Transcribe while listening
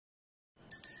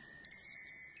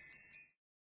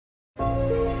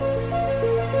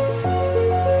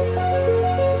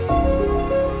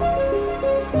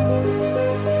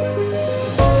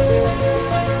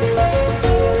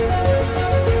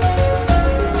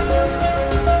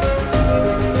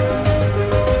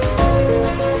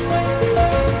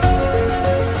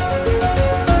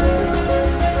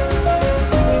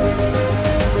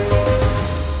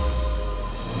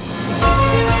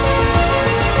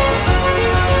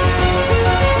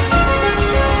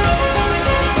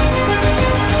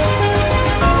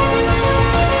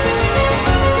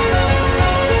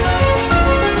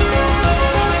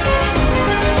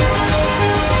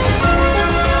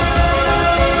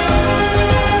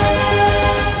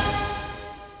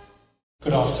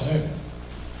afternoon.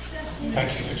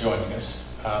 Thank you for joining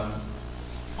us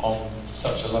on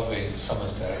such a lovely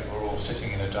summer's day. We're all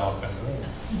sitting in a darkened room.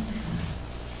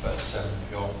 But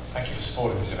thank you for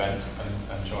supporting this event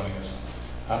and joining us.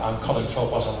 I'm Colin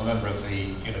Philpott. I'm a member of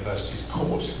the university's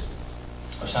court.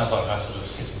 It sounds like I sort of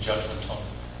sit in judgment on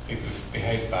people who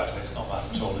behave badly. It's not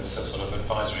that at all. It's a sort of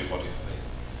advisory body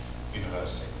for the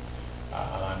university.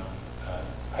 And I'm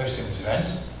hosting this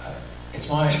event. It's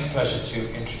my pleasure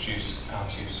to introduce our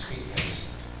two speakers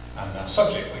and our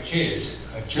subject, which is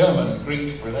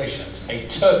German-Greek relations, a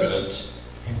turbulent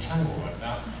entanglement.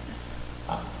 Now,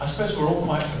 I suppose we're all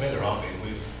quite familiar, aren't we,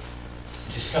 with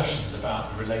discussions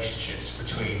about the relationships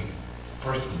between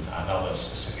Britain and other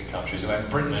specific countries. I mean,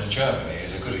 Britain and Germany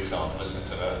is a good example, isn't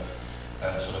it, of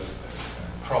a sort of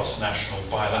cross-national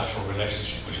bilateral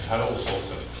relationship which has had all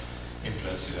sorts of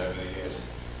influences over the years,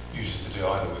 usually to do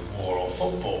either with war or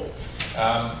football.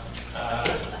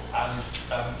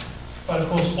 But of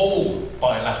course, all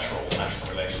bilateral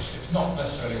national relationships, not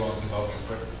necessarily ones involving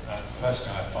Britain,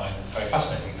 personally I find very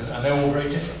fascinating, and they're all very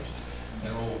different.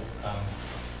 They're all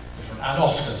different, and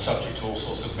often subject to all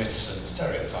sorts of myths and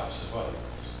stereotypes as well, of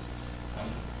course.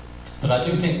 But I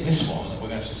do think this one that we're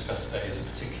going to discuss today is a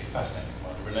particularly fascinating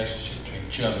one, the relationship between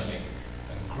Germany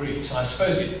and Greece. And I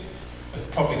suppose it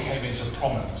probably came into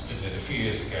prominence, didn't it, a few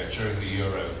years ago during the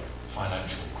Euro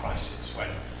financial crisis, when,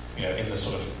 in the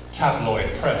sort of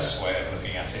tabloid press way of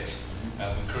looking at it,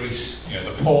 Greece,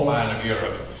 the poor man of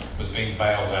Europe, was being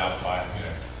bailed out by,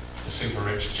 the super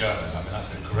rich Germans. I mean,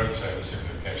 that's a gross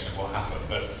oversimplification of what happened,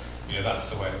 but that's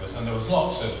the way it was. And there was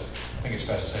lots of, I think it's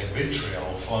fair to say,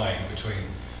 vitriol flying between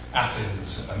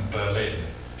Athens and Berlin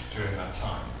during that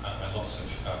time, and lots of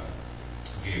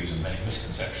views and many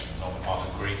misconceptions on the part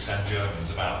of Greeks and Germans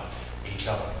about each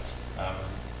other.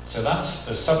 So that's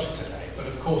the subject today. But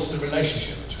of course, the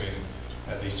relationship between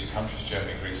these two countries,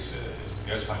 Germany and Greece,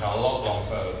 goes back a lot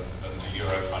further than the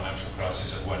Euro financial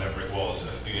crisis of whenever it was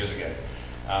a few years ago.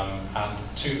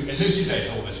 And to elucidate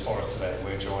all this for us today,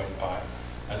 we're joined by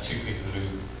two people who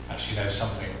actually know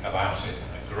something about it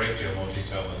in a great deal more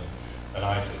detail than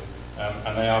I do.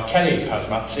 And they are Kelly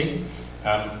Pasmatzi,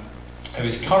 who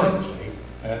is currently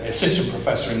Assistant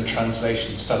Professor in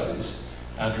Translation Studies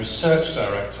and Research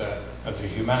Director of the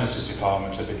Humanities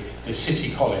Department of the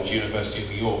City College, University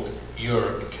of York,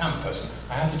 Europe campus.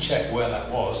 I had to check where that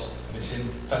was, and it's in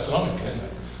Thessaloniki, isn't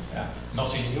it? Yeah,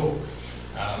 not in York.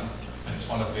 And it's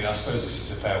one of the, I suppose this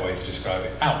is a fair way to describe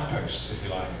it, outposts, if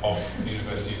you like, of the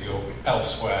University of York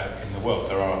elsewhere in the world.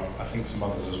 There are, I think, some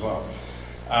others as well.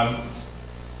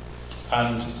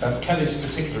 Kelly's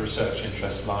particular research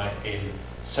interests lie in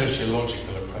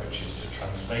sociological approaches to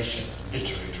translation,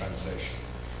 literary translation,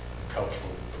 and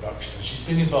cultural production. She's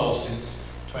been involved since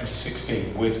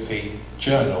 2016 with the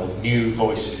journal New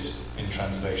Voices in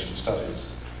Translation Studies.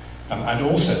 And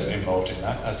also involved in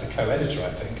that, as the co-editor, I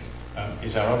think,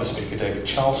 is our other speaker, David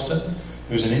Charlston,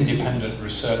 who's an independent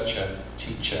researcher,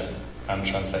 teacher, and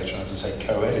translator, and as I say,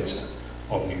 co-editor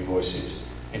of New Voices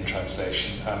in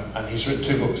Translation. And he's written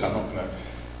two books. I'm not going to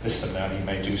list them now, he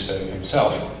may do so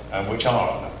himself, which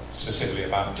are specifically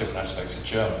about different aspects of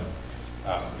German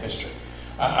history.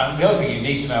 And the other thing you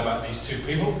need to know about these two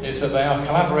people is that they are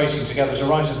collaborating together to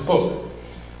write a book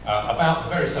about the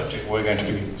very subject we're going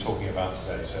to be talking about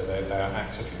today. So they are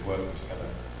actively working together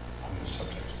on this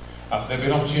subject. There'll be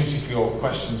an opportunity for your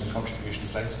questions and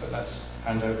contributions later, but let's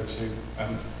hand over to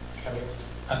Kelly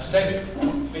and to David.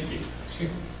 Thank you.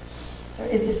 So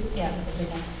is this, yeah, this is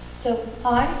on. So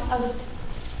I would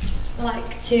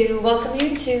like to welcome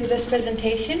you to this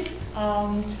presentation.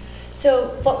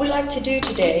 So what we'd like to do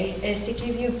today is to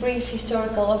give you a brief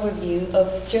historical overview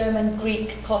of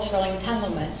German-Greek cultural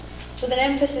entanglements, with an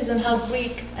emphasis on how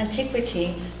Greek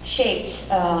antiquity shaped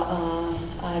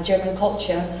German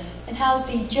culture, and how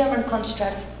the German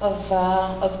construct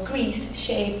of Greece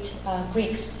shaped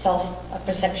Greeks'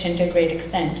 self-perception to a great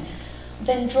extent.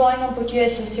 Then, drawing on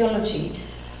Bourdieu's sociology,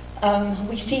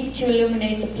 we seek to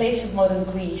illuminate the place of modern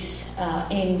Greece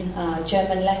in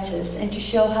German letters, and to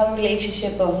show how a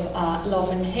relationship of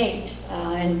love and hate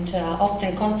and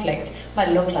often conflict might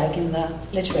look like in the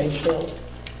literary field.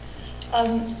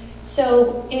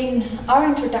 So in our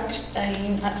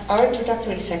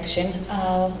introductory section,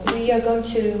 we are going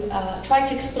to try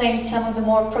to explain some of the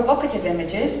more provocative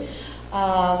images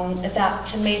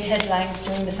that made headlines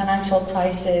during the financial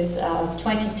crisis of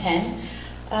 2010,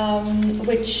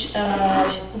 which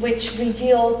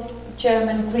reveal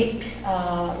German-Greek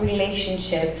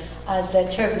relationship as a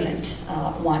turbulent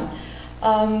one,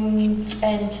 and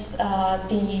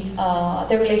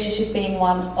the relationship being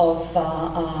one of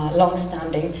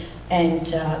long-standing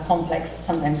and complex,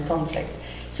 sometimes conflict.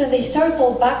 So in the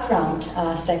historical background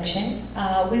section,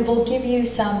 we will give you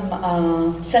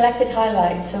some selected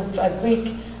highlights of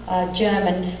Greek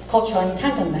German cultural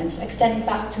entanglements extending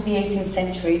back to the 18th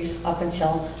century up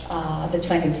until the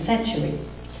 20th century.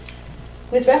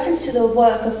 With reference to the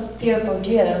work of Pierre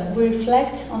Bourdieu, we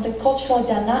reflect on the cultural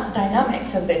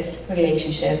dynamics of this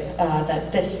relationship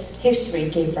that this history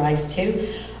gave rise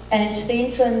to, and the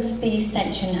influence these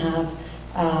tensions have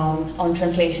on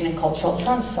translation and cultural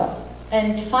transfer.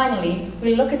 And finally,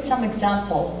 we look at some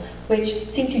examples which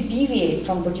seem to deviate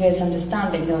from Bourdieu's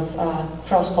understanding of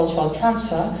cross-cultural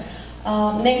transfer,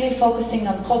 namely focusing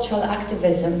on cultural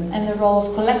activism and the role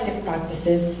of collective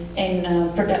practices in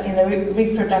the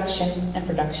reproduction and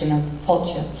production of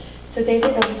culture. So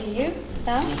David, over to you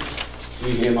now. Can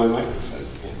you hear my microphone?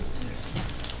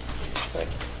 Yeah.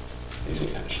 Is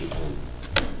it actually on?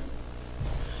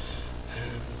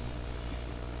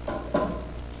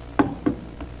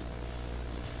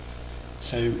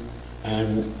 So,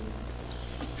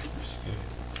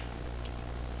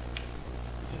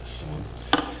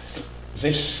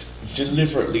 this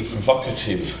deliberately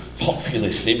provocative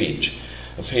populist image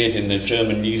appeared in the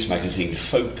German news magazine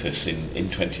Focus in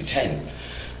 2010.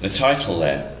 The title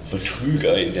there,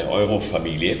 Betrüger in der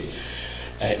Euro-Familie,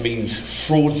 it means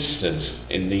fraudsters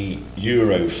in the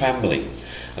Euro family.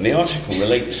 And the article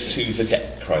relates to the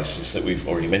debt crisis that we've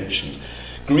already mentioned.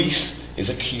 Greece is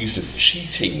accused of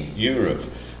cheating Europe,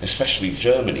 especially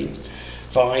Germany,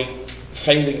 by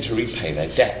failing to repay their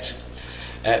debt.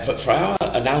 But for our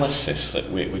analysis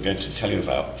that we're going to tell you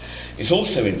about, it's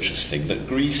also interesting that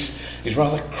Greece is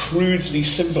rather crudely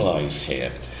symbolised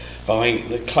here by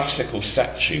the classical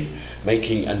statue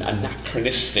making an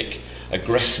anachronistic,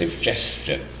 aggressive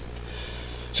gesture.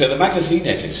 So the magazine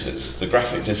editors, the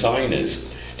graphic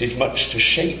designers, did much to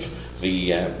shape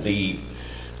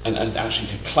and actually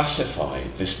to classify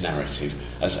this narrative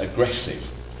as aggressive.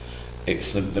 It's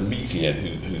the media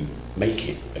who make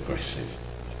it aggressive.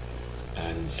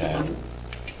 And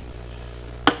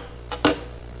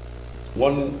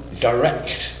one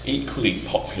direct, equally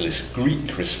populist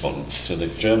Greek response to the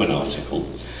German article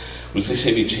was this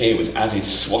image here with added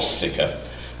swastika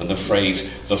and the phrase,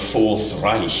 the Fourth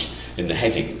Reich, in the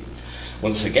heading.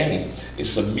 Once again,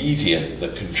 it's the media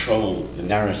that control the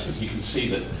narrative. You can see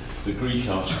that the Greek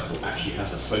article actually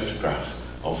has a photograph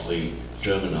of the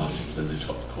German article in the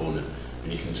top corner,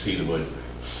 and you can see the word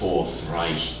Fourth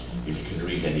Reich, if you can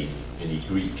read any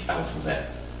Greek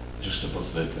alphabet, just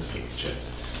above the picture.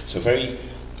 So a very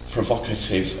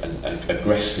provocative and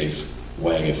aggressive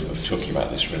way of talking about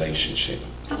this relationship.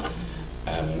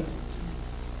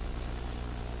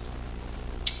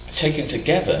 Taken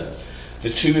together, the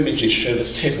two images show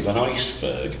the tip of an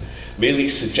iceberg, merely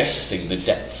suggesting the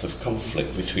depth of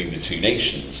conflict between the two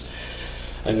nations.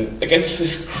 And against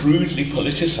this crudely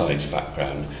politicised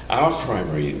background, our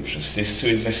primary interest is to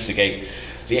investigate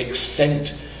the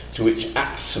extent to which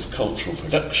acts of cultural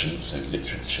production, so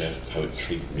literature,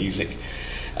 poetry, music,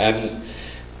 can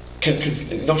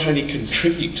not only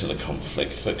contribute to the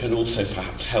conflict, but can also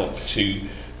perhaps help to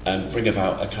bring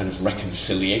about a kind of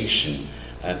reconciliation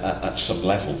at some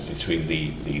level between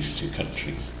these two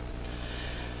countries.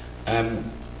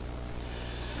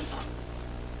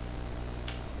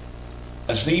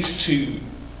 As these two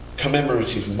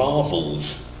commemorative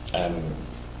marbles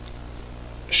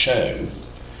show,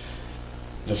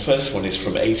 the first one is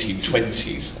from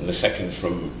 1820s and the second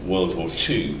from World War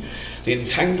II. The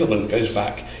entanglement goes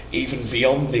back even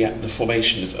beyond the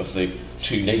formation of the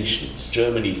two nations.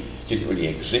 Germany didn't really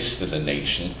exist as a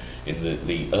nation in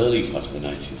the early part of the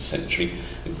 19th century,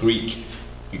 and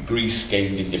Greece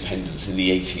gained independence in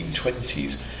the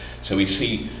 1820s. So we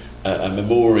see a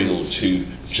memorial to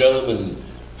German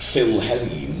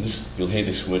Philhellenes. You'll hear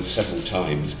this word several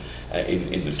times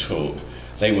in the talk.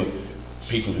 They were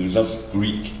people who loved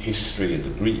Greek history and the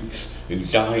Greeks, who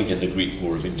died in the Greek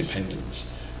War of Independence.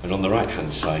 And on the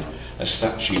right-hand side, a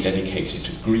statue dedicated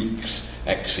to Greeks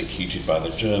executed by the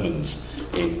Germans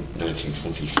in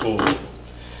 1944.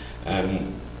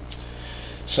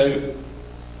 So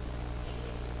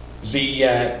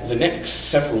the next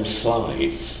several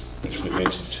slides, which we're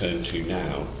going to turn to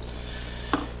now,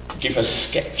 give a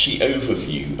sketchy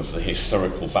overview of the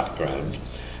historical background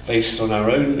based on our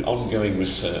own ongoing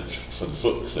research for the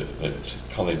book that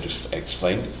Colin just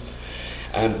explained,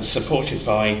 and supported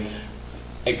by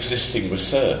existing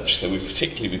research. So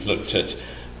we've looked at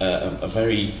a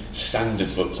very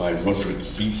standard book by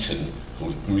Roderick Beaton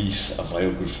called Greece, a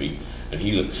Biography, and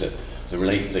he looks at the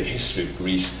history of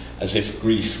Greece as if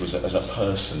Greece was as a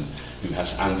person who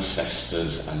has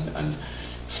ancestors and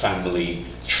family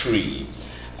tree.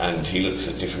 and he looks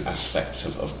at different aspects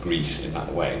of Greece in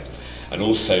that way. And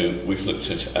also we've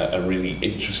looked at a really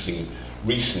interesting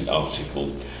recent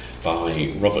article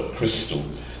by Robert Crystal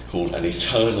called An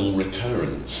Eternal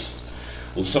Recurrence.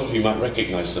 Well, some of you might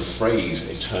recognise the phrase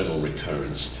eternal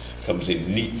recurrence. It comes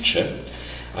in Nietzsche,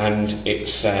 and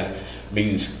it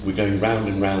means we're going round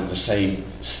and round the same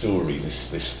story,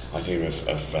 this idea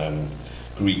of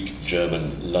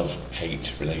Greek-German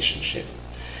love-hate relationship.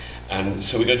 And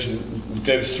so we're going to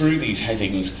go through these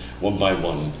headings one by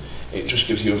one. It just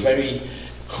gives you a very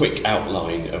quick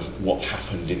outline of what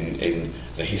happened in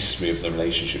the history of the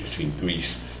relationship between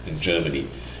Greece and Germany.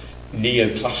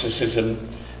 Neoclassicism,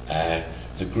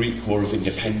 the Greek War of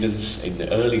Independence in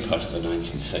the early part of the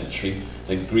 19th century.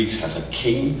 Then Greece has a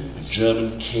king, a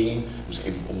German king, who's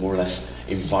more or less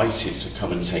invited to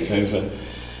come and take over.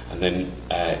 And then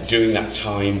during that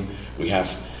time we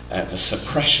have the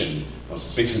suppression of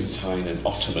Byzantine and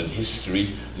Ottoman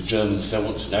history. The Germans don't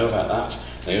want to know about that.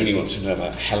 They only want to know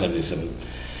about Hellenism.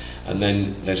 And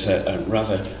then there's a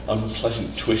rather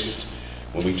unpleasant twist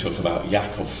when we talk about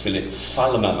Jakob Philipp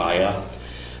Fallmeyer,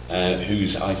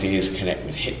 whose ideas connect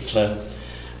with Hitler.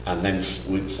 And then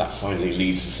that finally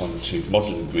leads us on to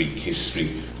modern Greek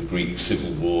history, the Greek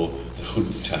Civil War, the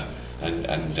junta,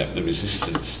 and the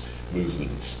resistance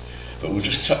movements. But we'll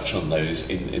just touch on those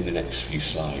in the next few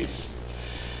slides.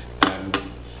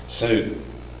 So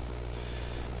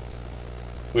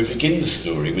we begin the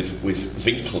story with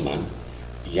Winkelmann,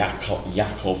 Jakob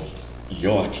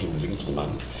Joachim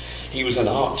Winkelmann. He was an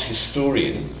art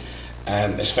historian,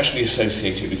 especially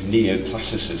associated with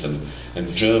neoclassicism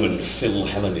and German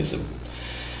Philhellenism.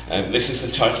 This is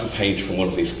the title page from one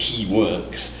of his key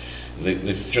works,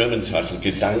 the German title,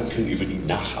 Gedanken über die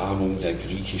Nachahmung der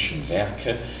griechischen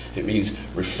Werke. It means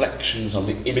reflections on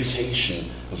the imitation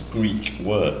of Greek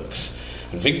works.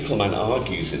 And Winkelmann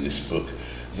argues in this book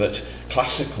that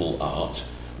classical art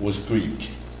was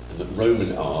Greek and that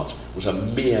Roman art was a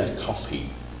mere copy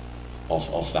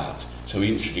of that. So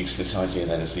he introduced this idea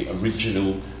then of the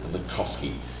original and the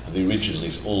copy, and the original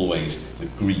is always the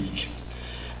Greek.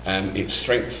 It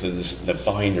strengthens the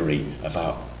binary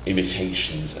about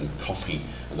imitations and copy,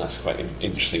 and that's quite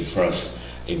interesting for us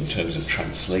in terms of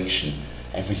translation.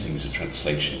 Everything's a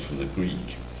translation from the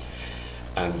Greek.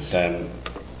 And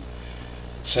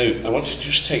so I want to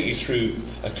just take you through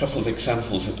a couple of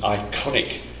examples of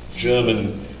iconic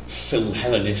German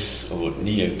Philhellenists or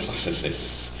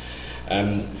neoclassicists.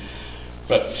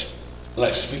 But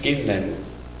let's begin then.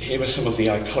 Here are some of the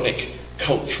iconic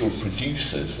cultural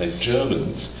producers. They're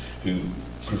Germans who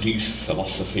produce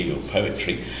philosophy or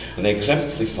poetry, and they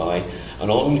exemplify an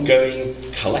ongoing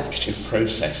collective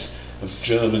process of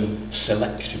German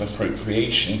selective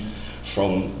appropriation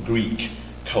from Greek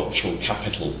cultural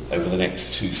capital over the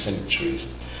next 2 centuries.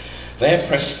 Their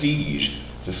prestige,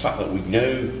 the fact that we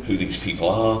know who these people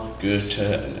are, Goethe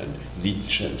and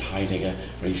Nietzsche and Heidegger,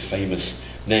 very famous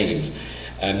names,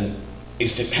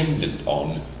 is dependent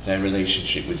on their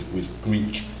relationship with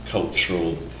Greek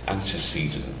cultural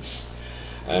antecedents.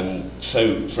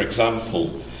 So, for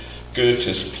example,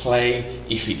 Goethe's play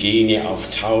Iphigenia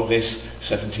auf Tauris,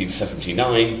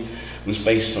 1779, was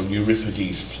based on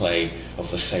Euripides' play of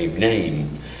the same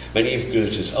name. Many of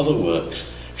Goethe's other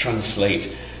works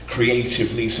translate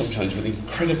creatively, sometimes with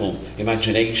incredible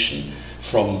imagination,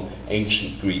 from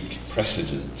ancient Greek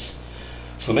precedents.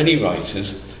 For many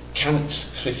writers,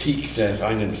 Kant's Kritik der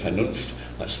reinen Vernunft,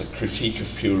 that's the critique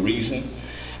of pure reason,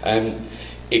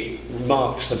 it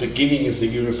marks the beginning of the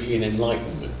European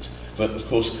Enlightenment. But of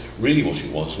course, really what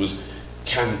it was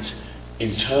Kant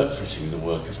interpreting the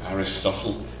work of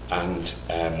Aristotle and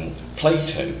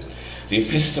Plato. The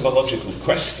epistemological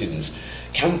questions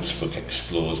Kant's book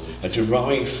explores are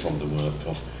derived from the work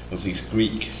of these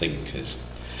Greek thinkers.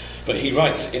 But he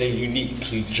writes in a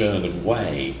uniquely German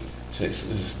way, so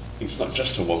it's not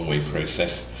just a one-way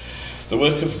process. The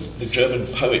work of the German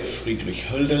poet Friedrich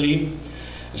Hölderlin,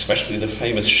 especially the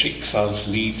famous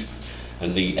Schicksalslied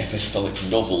and the epistolic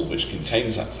novel which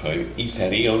contains that poem,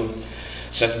 Hyperion,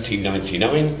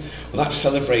 1799, well, that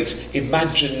celebrates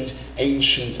imagined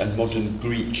ancient and modern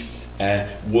Greek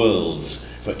worlds,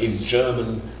 but in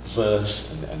German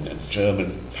verse and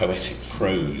German poetic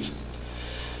prose.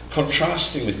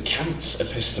 Contrasting with Kant's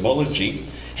epistemology,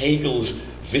 Hegel's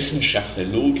Wissenschaft der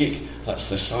Logik, that's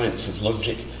the science of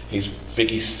logic, his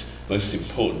biggest, most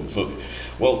important book,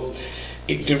 well,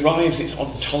 it derives its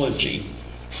ontology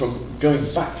from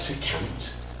going back to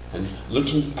Kant and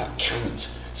looking at Kant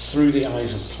through the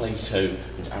eyes of Plato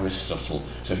and Aristotle.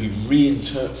 So he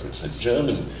reinterprets a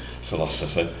German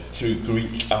philosopher through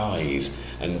Greek eyes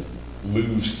and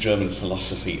moves German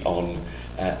philosophy on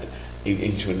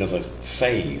into another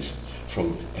phase,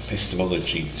 from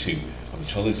epistemology to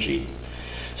ontology.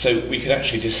 So we could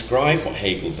actually describe what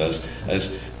Hegel does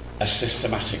as a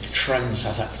systematic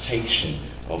transadaptation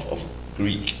of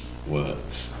Greek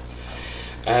works.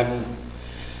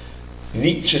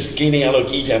 Nietzsche's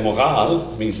Genealogie der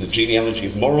Moral, means the genealogy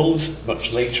of morals,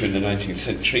 much later in the 19th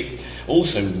century,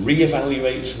 also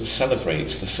re-evaluates and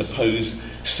celebrates the supposed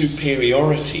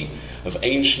superiority of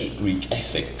ancient Greek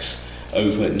ethics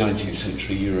over 19th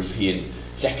century European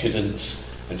decadence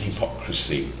and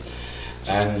hypocrisy.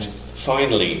 And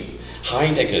finally,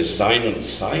 Heidegger's Sein und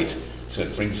Zeit, so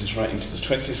it brings us right into the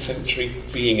 20th century,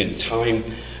 Being and Time,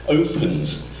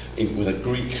 opens with a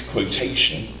Greek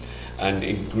quotation and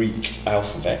in Greek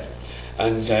alphabet,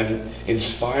 and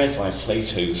inspired by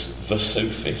Plato's The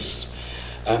Sophist.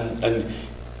 And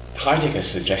Heidegger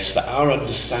suggests that our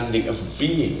understanding of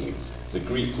being, the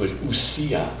Greek word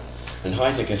ousia, and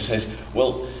Heidegger says,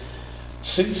 well,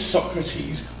 since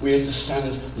Socrates, we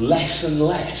understand less and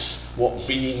less what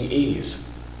being is.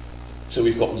 So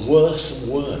we've got worse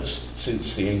and worse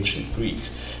since the ancient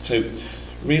Greeks. So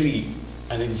really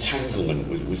an entanglement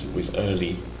with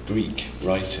early Greek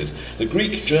writers. The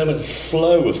Greek-German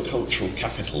flow of cultural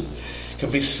capital can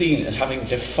be seen as having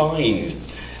defined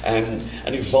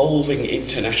an evolving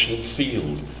international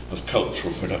field of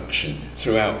cultural production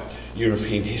throughout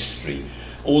European history.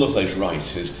 All of those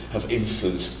writers have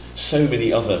influenced so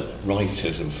many other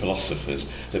writers and philosophers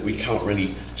that we can't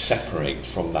really separate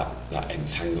from that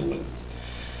entanglement.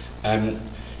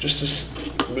 Just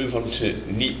to move on to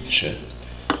Nietzsche.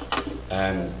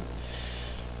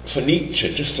 For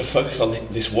Nietzsche, just to focus on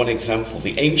this one example,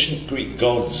 the ancient Greek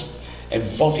gods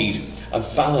embodied a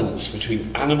balance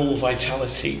between animal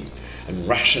vitality and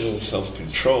rational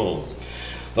self-control.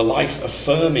 The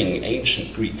life-affirming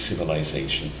ancient Greek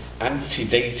civilization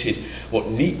antedated what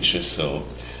Nietzsche saw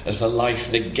as the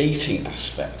life-negating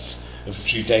aspects of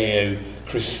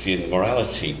Judeo-Christian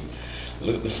morality.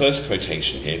 Look at the first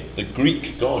quotation here. The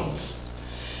Greek gods,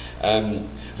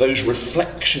 those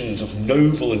reflections of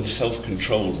noble and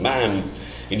self-controlled man,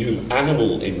 in whom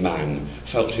animal in man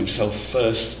felt himself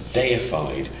first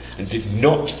deified and did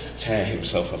not tear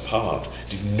himself apart,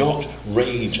 did not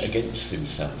rage against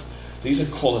himself. These are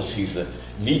qualities that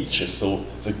Nietzsche thought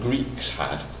the Greeks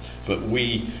had, but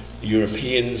we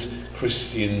Europeans,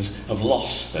 Christians, have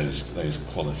lost those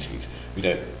qualities. We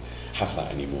don't have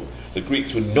that anymore. The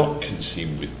Greeks were not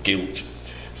consumed with guilt,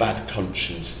 bad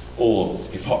conscience, or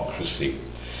hypocrisy.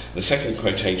 The second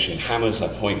quotation hammers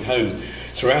that point home.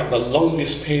 Throughout the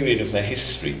longest period of their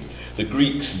history, the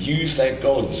Greeks used their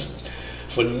gods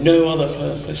for no other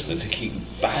purpose than to keep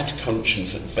bad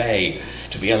conscience at bay,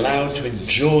 to be allowed to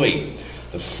enjoy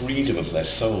the freedom of their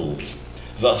souls.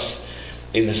 Thus,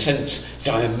 in a sense,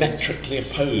 diametrically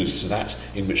opposed to that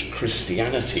in which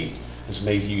Christianity has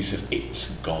made use of its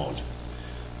God.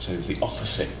 So the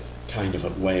opposite kind of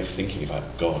a way of thinking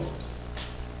about God.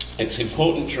 It's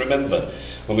important to remember,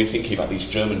 when we're thinking about these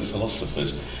German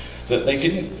philosophers, that they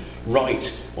didn't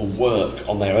write or work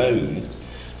on their own.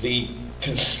 The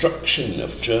construction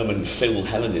of German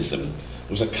Philhellenism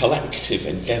was a collective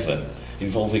endeavour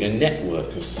involving a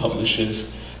network of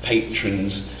publishers,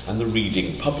 patrons, and the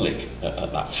reading public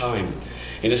at that time.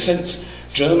 In a sense,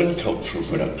 German cultural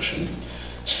production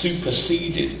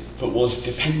superseded but was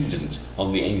dependent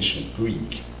on the ancient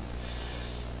Greek.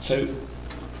 So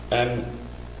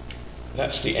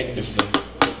that's the end of the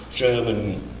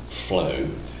German flow.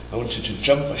 I wanted to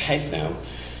jump ahead now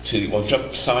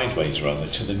jump sideways rather,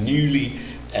 to the newly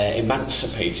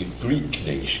emancipated Greek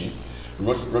nation.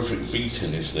 Roderick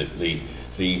Beaton is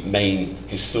the main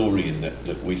historian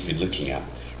that we've been looking at,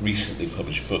 recently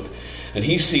published book, and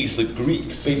he sees the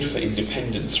Greek bid for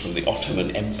independence from the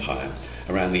Ottoman Empire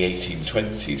around the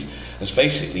 1820s as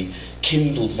basically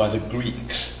kindled by the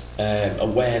Greeks'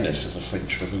 awareness of the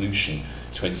French Revolution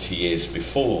 20 years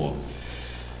before.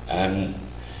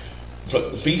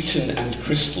 But Beaton and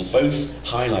Crystal both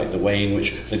highlight the way in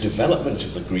which the development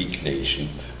of the Greek nation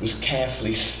was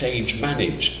carefully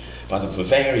stage-managed by the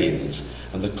Bavarians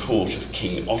and the court of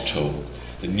King Otto,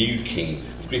 the new king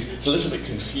of Greece. It's a little bit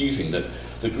confusing that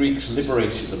the Greeks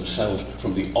liberated themselves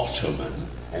from the Ottoman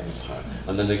Empire,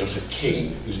 and then they got a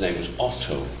king whose name was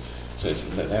Otto. So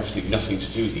they have absolutely nothing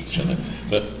to do with each other.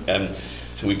 But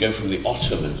so we go from the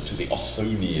Ottoman to the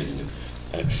Othonian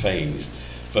phase.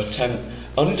 But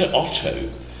under Otto,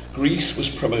 Greece was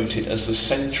promoted as the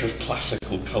centre of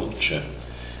classical culture,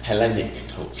 Hellenic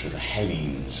culture, the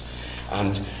Hellenes,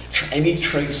 and any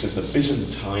trace of the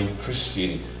Byzantine,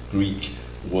 Christian, Greek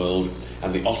world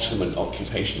and the Ottoman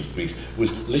occupation of Greece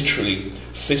was literally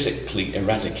physically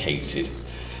eradicated.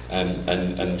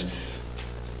 And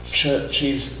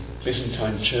churches,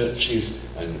 Byzantine churches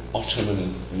and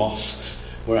Ottoman mosques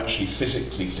were actually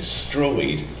physically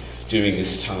destroyed during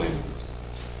this time.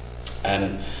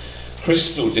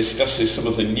 Crystal discusses some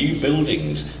of the new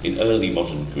buildings in early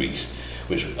modern Greece,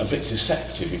 which are a bit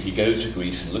deceptive if you go to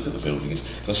Greece and look at the buildings,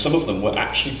 because some of them were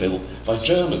actually built by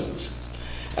Germans.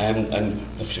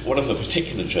 One of the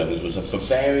particular Germans was a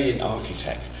Bavarian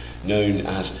architect known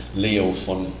as Leo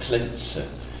von Klenze,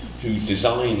 who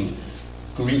designed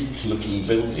Greek-looking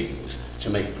buildings to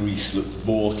make Greece look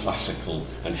more classical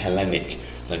and Hellenic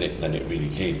than it really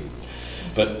did.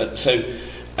 But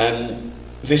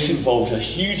this involved a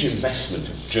huge investment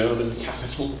of German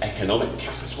capital, economic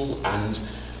capital, and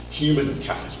human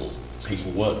capital.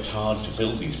 People worked hard to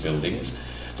build these buildings,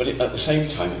 but at the same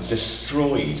time it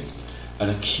destroyed an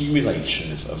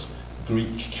accumulation of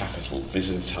Greek capital,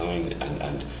 Byzantine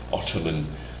and Ottoman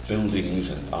buildings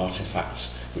and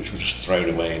artifacts, which were just thrown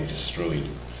away and destroyed.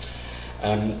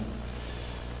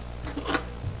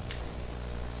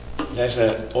 There's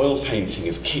an oil painting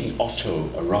of King Otto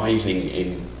arriving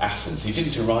in Athens. He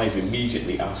didn't arrive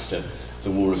immediately after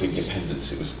the War of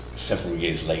Independence, it was several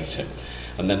years later.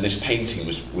 And then this painting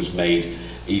was made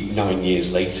 9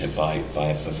 years later by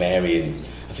a Bavarian,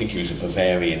 I think he was a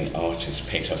Bavarian artist,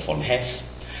 Peter von Hess.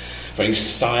 Very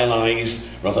stylized,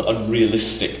 rather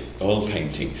unrealistic oil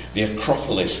painting. The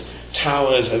Acropolis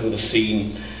towers over the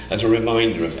scene as a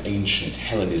reminder of ancient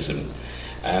Hellenism.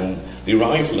 The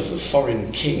arrival of the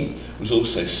foreign king was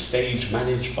also stage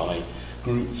managed by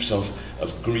groups of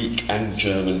Greek and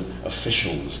German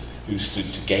officials who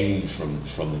stood to gain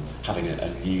from having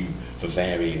a new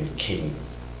Bavarian king.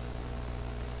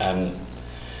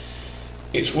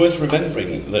 It's worth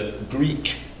remembering that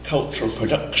Greek cultural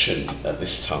production at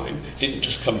this time didn't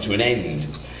just come to an end.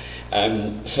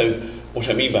 So what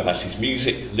I mean by that is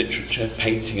music, literature,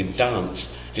 painting and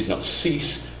dance did not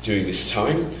cease during this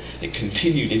time. It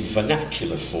continued in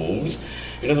vernacular forms.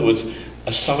 In other words,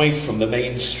 aside from the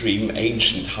mainstream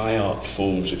ancient high art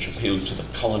forms which appealed to the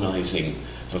colonising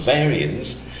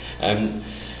Bavarians,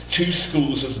 two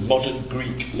schools of modern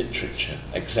Greek literature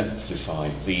exemplify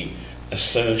the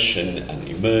assertion and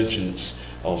emergence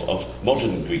of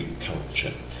modern Greek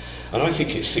culture. And I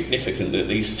think it's significant that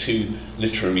these two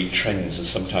literary trends are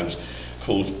sometimes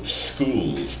called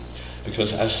schools,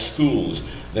 because as schools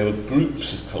there were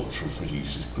groups of cultural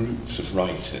producers, groups of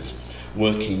writers,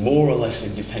 working more or less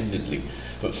independently,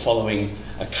 but following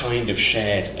a kind of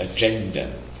shared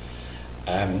agenda.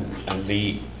 And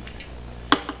the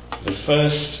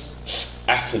first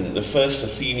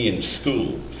Athenian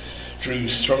school drew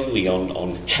strongly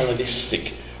on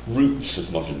Hellenistic roots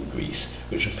of modern Greece,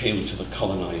 which appealed to the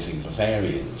colonising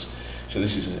Bavarians. So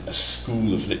this is a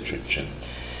school of literature.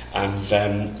 And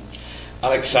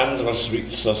Alexandros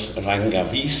Ritsos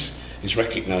Rangavis is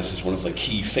recognised as one of the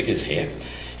key figures here.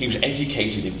 He was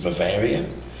educated in Bavaria,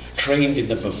 trained in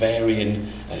the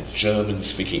Bavarian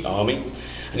German-speaking army,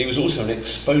 and he was also an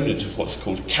exponent of what's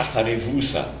called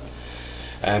katharevousa.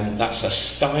 That's a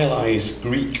stylised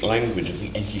Greek language of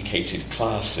the educated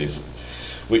classes,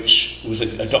 which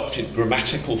adopted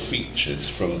grammatical features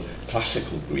from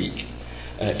classical Greek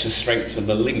to strengthen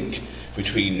the link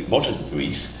between modern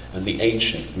Greece and the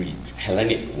ancient Greek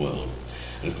Hellenic world.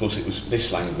 And of course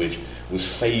this language was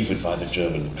favoured by the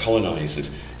German colonisers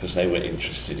because they were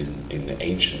interested in the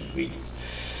ancient Greek.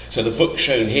 So the book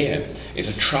shown here is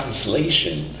a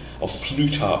translation of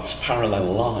Plutarch's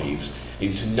Parallel Lives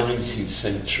into 19th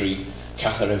century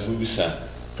katharevousa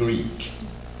Greek.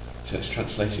 So it's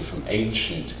translated from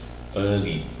ancient,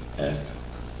 early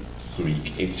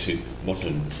Greek into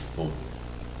modern, or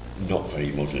not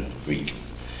very modern Greek.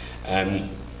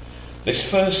 This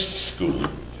first school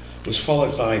was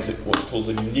followed by what's called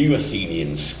the New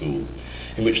Athenian School,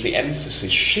 in which the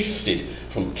emphasis shifted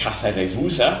from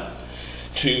katharevousa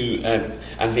to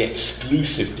and the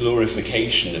exclusive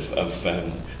glorification of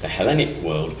the Hellenic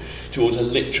world towards a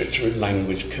literature and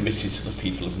language committed to the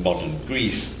people of modern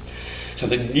Greece. So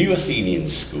the New Athenian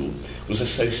School was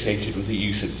associated with the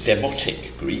use of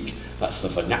Demotic Greek, that's the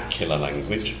vernacular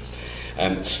language,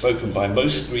 spoken by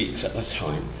most Greeks at the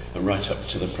time and right up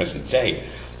to the present day.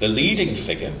 The leading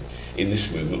figure in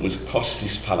this movement was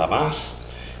Kostis Palamas,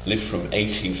 lived from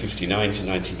 1859 to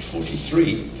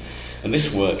 1943, and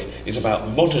this work is about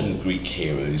modern Greek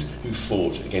heroes who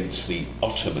fought against the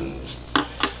Ottomans.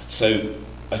 So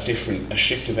a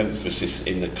shift of emphasis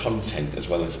in the content as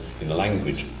well as in the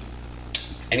language.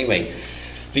 Anyway,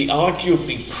 the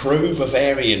arguably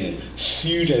pro-Bavarian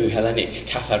pseudo-Hellenic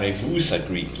katharevousa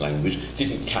Greek language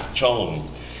didn't catch on,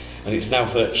 and it's now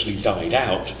virtually died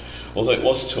out, although it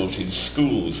was taught in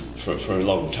schools for a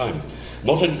long time.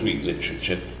 Modern Greek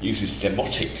literature uses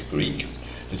Demotic Greek,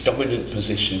 the dominant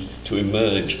position to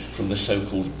emerge from the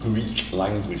so-called Greek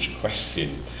language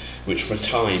question, which for a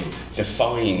time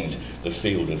defined the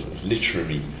field of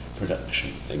literary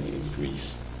production in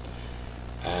Greece.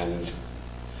 And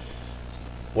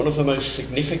one of the most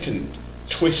significant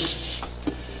twists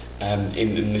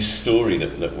in this story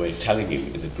that we're telling you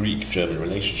in the Greek-German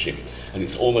relationship, and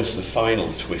it's almost the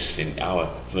final twist in our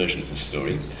version of the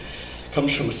story,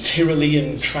 comes from a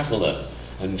Tyrolean traveller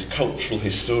and cultural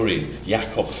historian,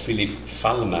 Jakob Philipp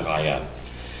Phallmayer,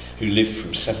 who lived from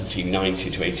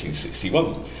 1790 to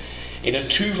 1861. In a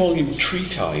 2-volume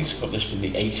treatise published in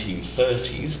the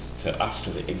 1830s, so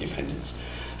after the independence,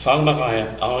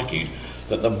 Phallmayer argued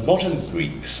that the modern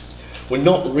Greeks were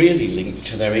not really linked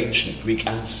to their ancient Greek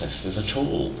ancestors at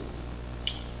all.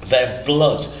 Their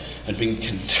blood had been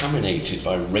contaminated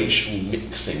by racial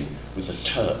mixing with the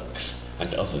Turks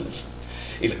and others.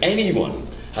 If anyone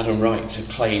had a right to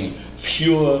claim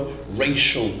pure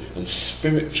racial and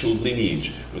spiritual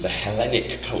lineage with a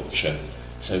Hellenic culture,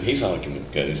 so his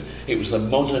argument goes, it was the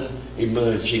modern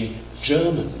emerging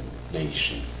German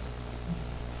nation.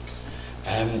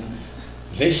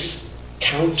 This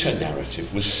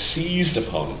counter-narrative was seized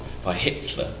upon by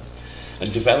Hitler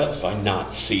and developed by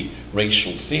Nazi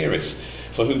racial theorists,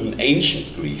 for whom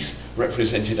ancient Greece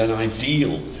represented an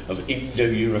ideal of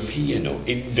Indo-European or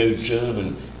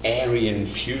Indo-German Aryan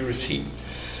purity,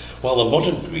 while the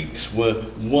modern Greeks were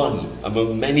one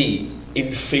among many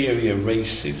inferior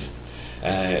races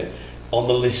on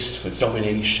the list for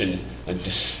domination and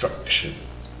destruction.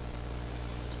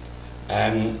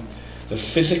 The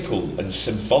physical and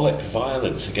symbolic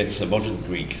violence against the modern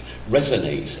Greeks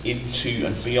resonates into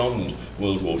and beyond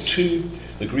World War II,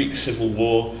 the Greek Civil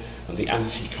War, and the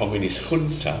anti-communist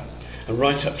junta, and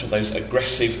right up to those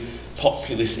aggressive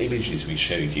populist images we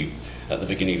showed you at the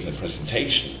beginning of the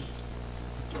presentation.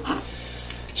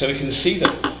 So we can see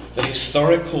that the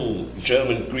historical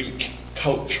German-Greek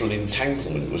cultural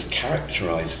entanglement was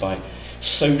characterised by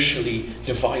socially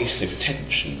divisive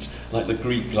tensions, like the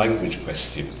Greek language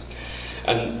question,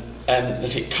 and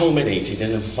that it culminated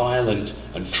in a violent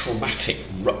and traumatic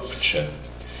rupture.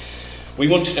 We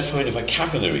wanted to find a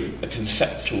vocabulary, a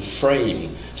conceptual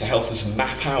frame to help us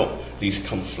map out these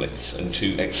conflicts and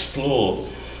to explore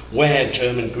where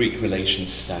German-Greek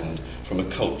relations stand from a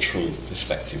cultural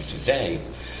perspective today.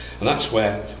 And that's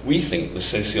where we think the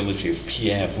sociology of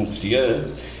Pierre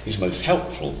Bourdieu is most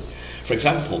helpful. For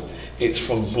example, it's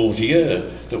from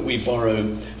Bourdieu that we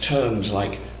borrow terms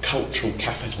like cultural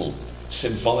capital,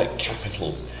 symbolic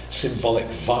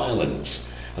violence,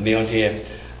 and the idea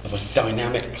of a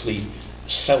dynamically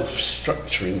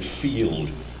self-structuring field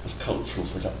of cultural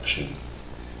production.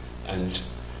 And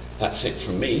that's it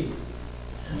from me.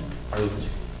 Over to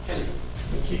Kelly.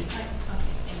 Thank you.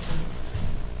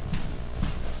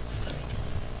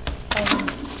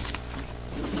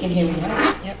 You can hear me,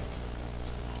 right? Yep.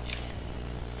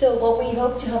 So what we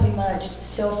hope to have emerged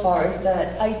so far is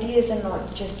that ideas are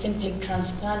not just simply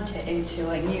transplanted into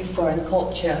a new foreign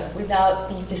culture without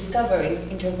the discovery,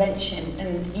 intervention,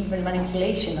 and even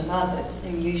manipulation of others,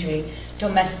 and usually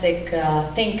domestic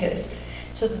thinkers.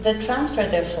 So the transfer,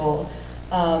 therefore,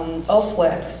 of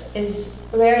works is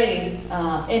rarely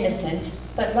innocent,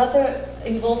 but rather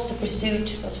involves the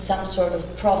pursuit of some sort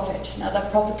of profit. Now,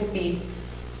 that profit could be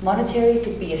monetary, it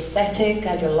could be aesthetic,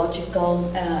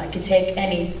 ideological, it could take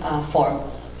any form.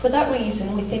 For that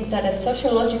reason, we think that a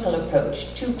sociological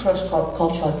approach to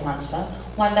cross-cultural transfer,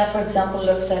 one that, for example,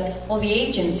 looks at all the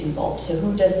agents involved, so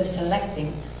who does the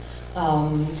selecting,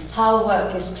 how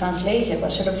work is translated,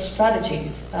 what sort of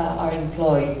strategies are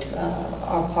employed,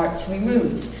 are parts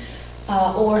removed,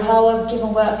 or how a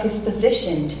given work is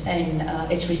positioned in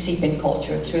its recipient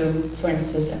culture through, for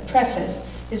instance, a preface,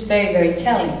 is very, very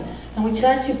telling. And we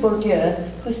turn to Bourdieu,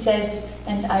 who says,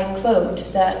 and I quote,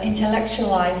 that intellectual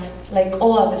life, like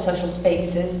all other social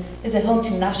spaces, is a home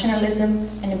to nationalism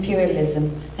and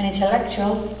imperialism, and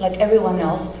intellectuals, like everyone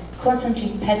else,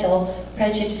 constantly peddle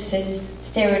prejudices,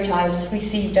 stereotypes,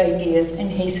 received ideas,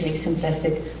 and hastily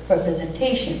simplistic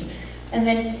representations. And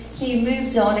then he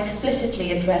moves on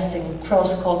explicitly addressing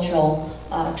cross-cultural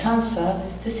transfer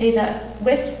to say that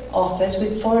with authors,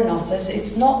 with foreign authors,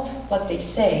 it's not what they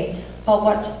say, but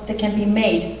what they can be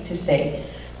made to say.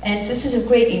 And this is of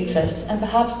great interest, and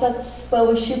perhaps that's where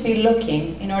we should be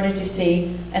looking in order to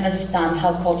see and understand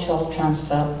how cultural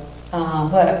transfer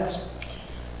works.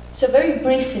 So very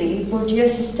briefly, Bourdieu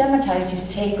systematized his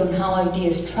take on how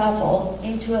ideas travel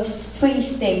into a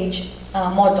three-stage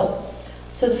model.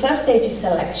 So the first stage is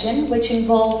selection, which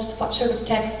involves what sort of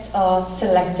texts are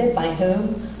selected by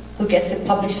whom, who gets to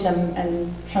publish them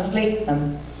and translate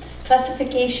them.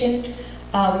 Classification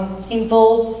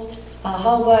involves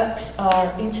how works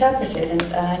are interpreted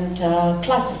and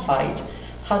classified,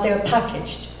 how they're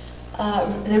packaged.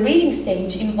 The reading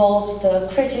stage involves the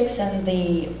critics and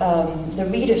the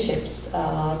readership's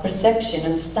perception,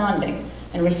 understanding,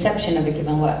 and reception of a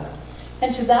given work.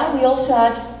 And to that we also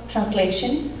add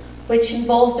translation, which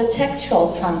involves the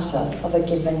textual transfer of a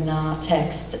given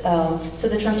text. So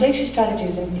the translation strategy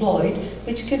is employed,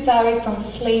 which could vary from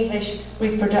slavish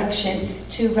reproduction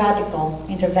to radical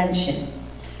intervention.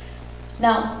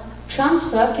 Now,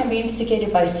 transfer can be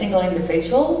instigated by a single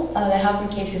individual. There have been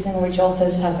cases in which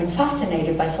authors have been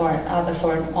fascinated by other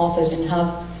foreign authors and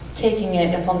have taken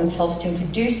it upon themselves to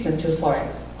introduce them to foreign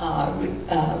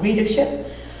readership.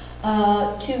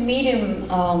 To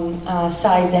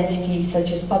medium-sized entities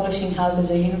such as publishing houses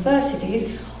or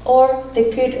universities, or they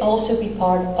could also be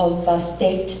part of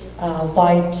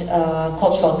state-wide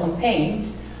cultural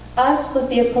campaigns, as was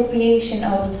the appropriation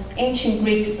of ancient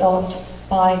Greek thought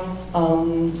by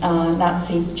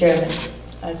Nazi Germany,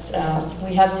 as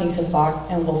we have seen so far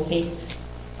and will see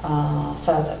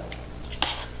further.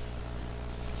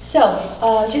 So,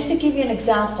 just to give you an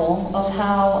example of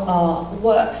how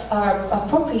works are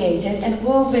appropriated and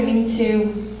woven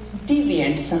into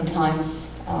deviant, sometimes,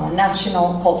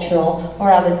 national, cultural, or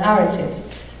other narratives.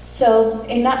 So,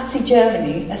 in Nazi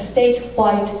Germany, a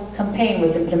statewide campaign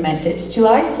was implemented to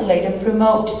isolate and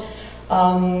promote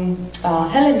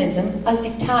Hellenism as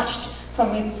detached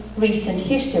from its recent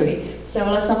history. So,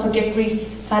 let's not forget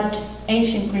Greece had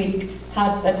ancient Greek.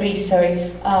 Greece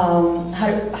had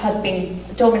been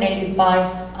dominated by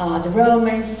the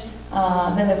Romans,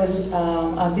 then there was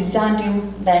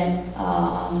Byzantium, then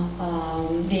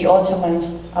the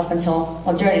Ottomans up until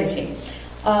modernity.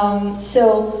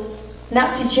 So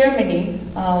Nazi Germany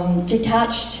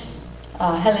detached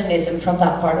Hellenism from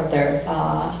that part of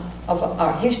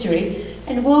our history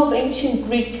and wove ancient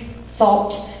Greek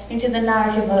thought into the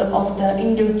narrative of the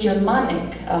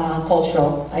Indo-Germanic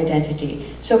cultural identity,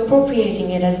 so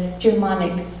appropriating it as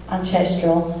Germanic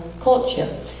ancestral culture.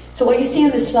 So what you see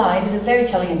on the slide is a very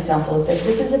telling example of this.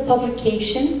 This is a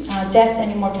publication, Death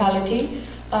and Immortality,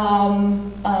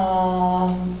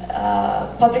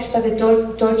 published by the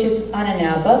Deutsches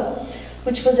Annenerbe,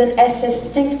 which was an SS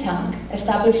think tank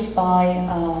established by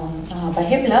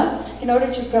Himmler in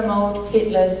order to promote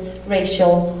Hitler's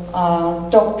racial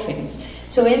doctrines.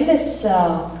 So in this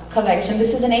collection,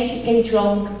 this is an 80-page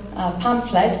long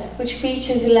pamphlet which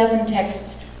features 11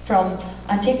 texts from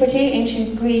antiquity,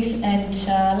 ancient Greece and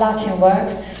Latin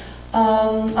works,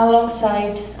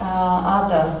 alongside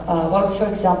other works, for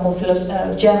example,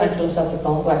 German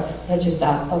philosophical works such as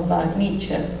that of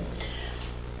Nietzsche.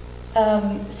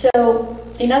 So,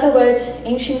 in other words,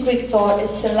 ancient Greek thought is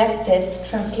selected,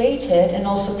 translated, and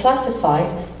also classified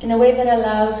in a way that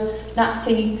allows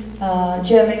Nazi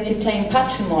Germany to claim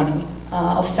patrimony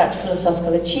of such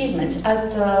philosophical achievements,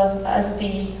 as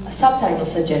the subtitle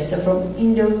suggests, so from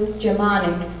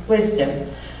Indo-Germanic wisdom.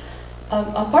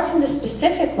 Apart from the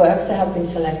specific works that have been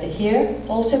selected here,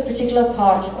 also a particular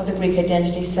part of the Greek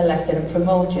identity is selected and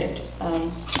promoted,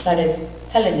 that is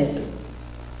Hellenism.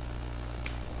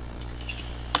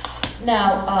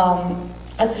 Now,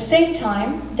 at the same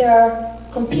time, there are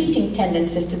competing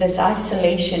tendencies to this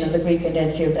isolation of the Greek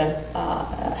identity, of the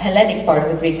Hellenic part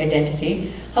of the Greek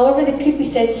identity. However, they could be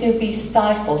said to be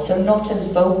stifled, so not as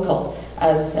vocal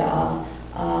as that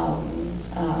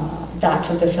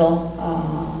of the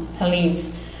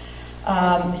Philhellenes.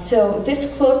 So this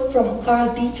quote from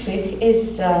Karl Dietrich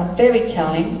is very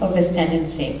telling of this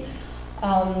tendency.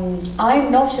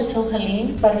 I'm not a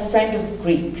Philhellene, but a friend of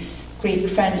Greeks.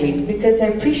 Greek-friendly, because I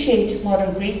appreciate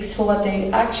modern Greeks for what they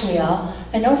actually are,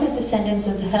 and not as descendants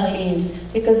of the Hellenes,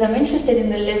 because I'm interested in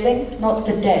the living, not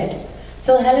the dead.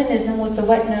 Philhellenism was the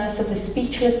wet nurse of the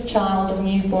speechless child of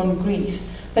newborn Greece,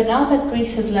 but now that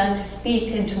Greece has learned to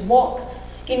speak and to walk,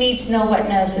 it needs no wet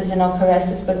nurses and no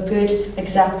caresses, but good,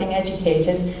 exacting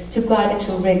educators to guide it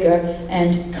through rigor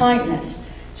and kindness.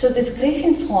 So this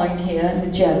Griechenfreund here in the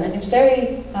German is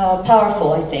very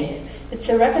powerful, I think. It's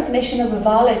a recognition of a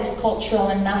valid cultural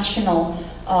and national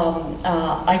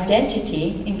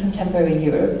identity in contemporary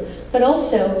Europe, but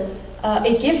also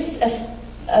it gives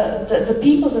the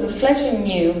peoples of a fledgling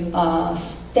new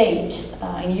state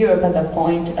in Europe at that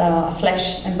point,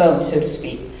 flesh and bone, so to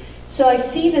speak. So I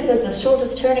see this as a sort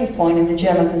of turning point in the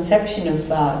German conception of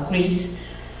Greece,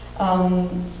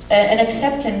 an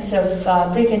acceptance of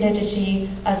Greek identity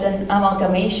as an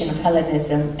amalgamation of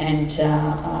Hellenism and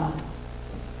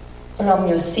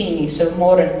Romaeocene, so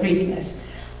modern Greekness.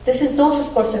 This is not, of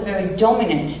course, a very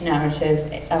dominant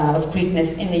narrative of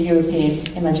Greekness in the European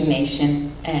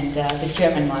imagination, and the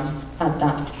German one at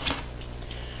that.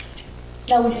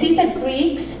 Now we see that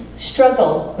Greeks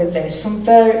struggle with this from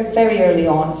very, very early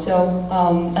on. So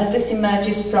as this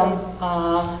emerges from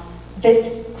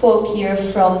this quote here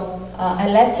from a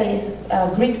letter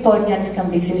Greek poet Yanis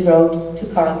Kambisis wrote to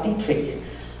Karl Dietrich.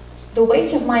 The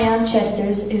weight of my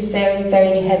ancestors is very,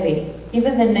 very heavy.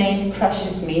 Even the name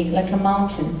crushes me like a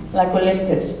mountain, like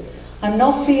Olympus. I'm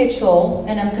not free at all,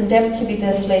 and I'm condemned to be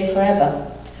their slave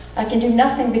forever. I can do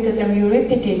nothing because I'm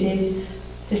Euripides'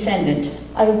 descendant.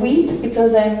 I weep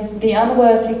because I'm the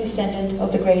unworthy descendant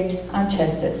of the great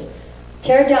ancestors.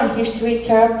 Tear down history,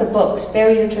 tear up the books,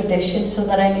 bury the tradition, so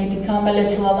that I may become a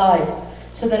little alive,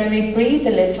 so that I may breathe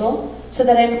a little, so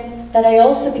that I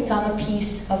also become a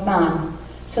piece of man,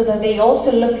 so that they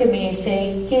also look at me and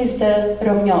say, he's the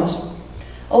Romios.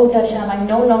 Oh, that I'm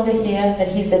no longer here, that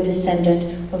he's the descendant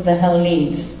of the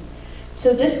Hellenes.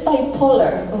 So this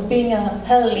bipolar of being a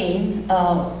Hellene,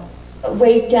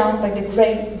 weighed down by the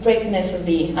greatness of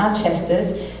the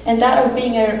ancestors, and that of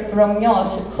being a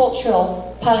Romios, a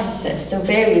cultural palimpsest of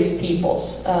various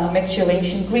peoples, mixture of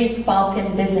ancient Greek,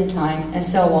 Balkan, Byzantine, and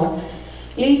so on,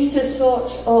 leads to a sort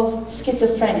of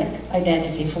schizophrenic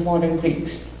identity for modern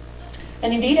Greeks.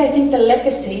 And indeed, I think the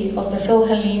legacy of the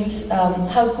Philhellenes,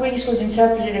 how Greece was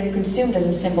interpreted and consumed as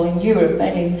a symbol in Europe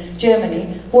and in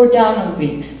Germany, bore down on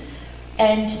Greeks.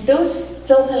 And those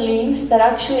Philhellenes that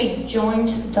actually joined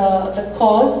the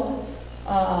cause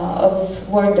of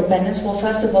war independence, well,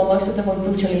 first of all, most of them were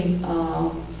brutally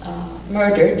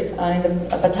murdered in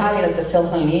the battalion of the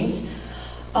Philhellenes.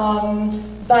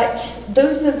 But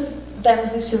those of them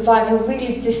who survived were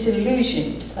really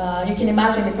disillusioned. You can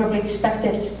imagine they probably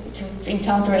expected to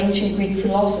encounter ancient Greek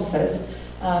philosophers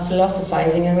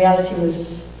philosophizing, and reality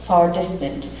was far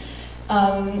distant.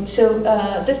 So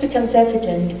this becomes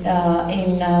evident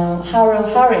in Harro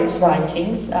Haring's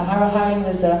writings. Harro Haring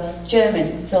was a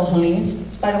German Philhellenes.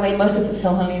 By the way, most of the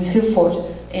Philhellenes who fought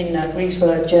in Greece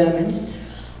were Germans,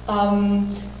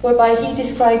 whereby he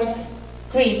describes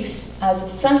Greeks as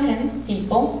sunken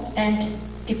people and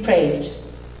depraved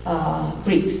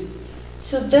Greeks.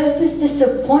 So there's this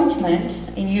disappointment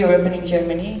in Europe and in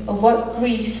Germany of what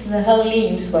Greece, the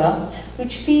Hellenes, were,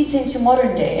 which feeds into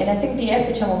modern day. And I think the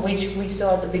epitome of which we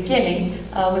saw at the beginning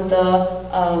with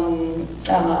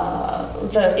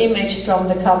the image from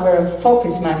the cover of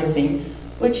Focus magazine,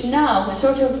 which now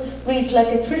sort of reads like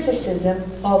a criticism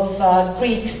of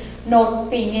Greeks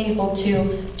not being able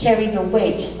to carry the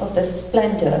weight of the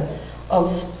splendor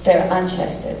of their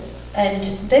ancestors. And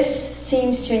this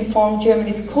seems to inform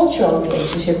Germany's cultural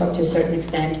relationship up to a certain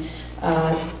extent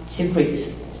to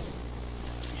Greece.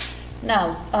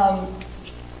 Now,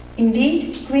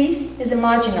 indeed, Greece is a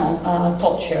marginal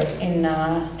culture in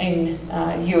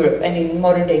Europe and in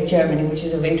modern-day Germany, which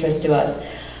is of interest to us.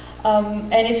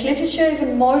 And its literature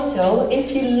even more so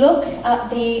if you look at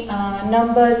the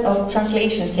numbers of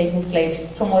translations taking place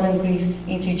from modern Greece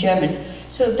into German.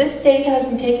 So this data has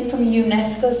been taken from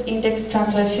UNESCO's Index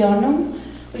Translationum,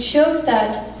 which shows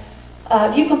that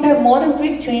if you compare modern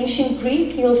Greek to ancient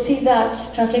Greek, you'll see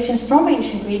that translations from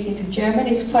ancient Greek into German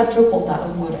is quadruple that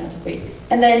of modern Greek.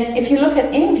 And then if you look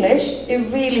at English, it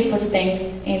really puts things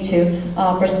into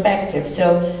perspective.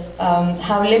 So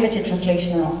how limited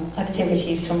translational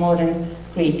activities from modern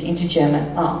Greek into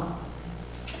German are.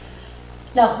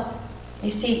 Now,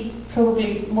 you see,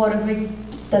 probably modern Greek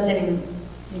doesn't even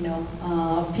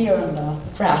appear on the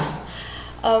graph.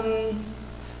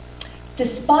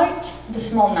 Despite the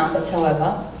small numbers,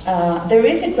 however, there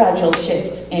is a gradual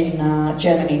shift in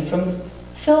Germany from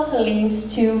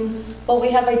Philhellenes to what we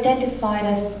have identified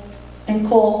as and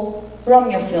call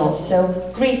Romeophils, so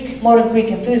modern Greek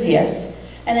enthusiasts,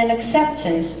 and an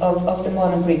acceptance of the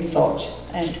modern Greek thought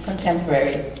and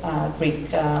contemporary Greek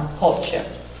culture.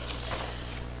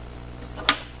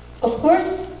 Of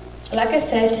course, like I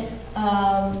said,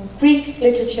 Greek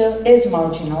literature is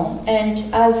marginal, and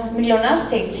as Milonas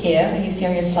states here, and you see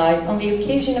on your slide, on the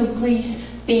occasion of Greece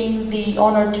being the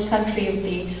honored country of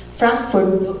the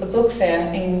Frankfurt Book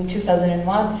Fair in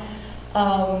 2001,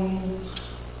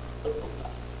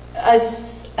 as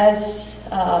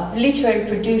literary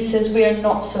producers, we are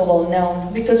not so well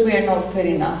known because we are not good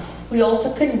enough. We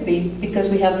also couldn't be because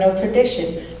we have no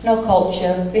tradition, no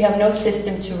culture, we have no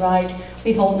system to write,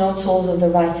 we hold no tools of the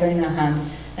writer in our hands,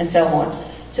 and so on.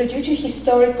 So due to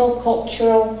historical,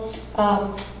 cultural,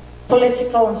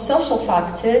 political and social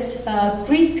factors,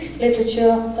 Greek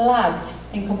literature lagged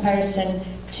in comparison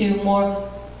to more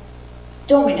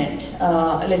dominant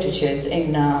literatures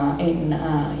in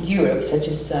Europe, such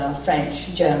as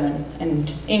French, German,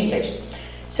 and English.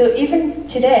 So even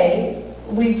today,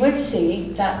 we would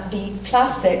see that the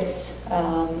classics,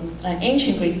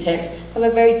 ancient Greek texts, have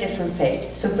a very different fate,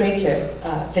 so greater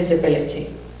visibility.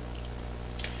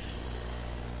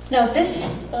 Now this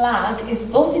lag is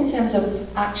both in terms of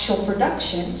actual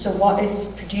production, so what is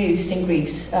produced in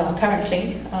Greece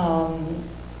currently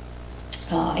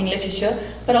in literature,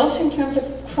 but also in terms of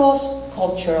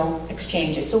cross-cultural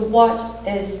exchanges, so what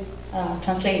is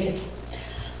translated.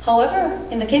 However,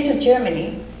 in the case of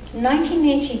Germany,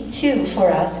 1982 for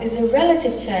us is a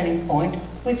relative turning point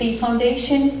with the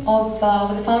founding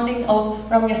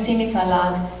of Romeo Sinica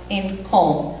Lag in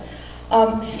Köln.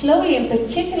 Slowly, and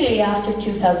particularly after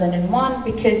 2001,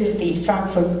 because of the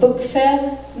Frankfurt Book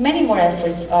Fair, many more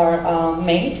efforts are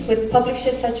made with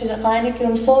publishers such as Reinecke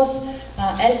and Voss,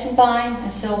 Elfenbein,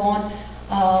 and so on,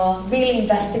 really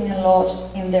investing a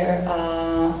lot in their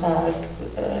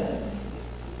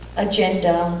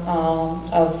agenda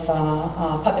of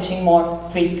publishing more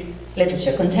Greek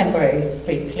literature, contemporary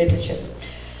Greek literature.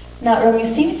 Now, Romeo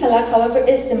Sinica Lag, however,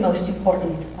 is the most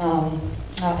important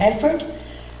effort,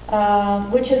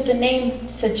 which, as the name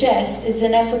suggests, is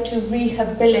an effort to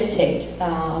rehabilitate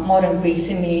modern Greece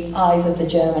in the eyes of the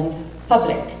German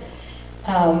public.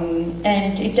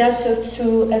 And it does so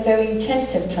through a very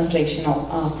intensive translational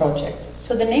project.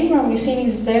 So the name Romeo Sinica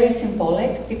is very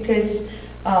symbolic because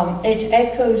it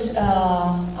echoes,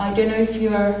 I don't know if you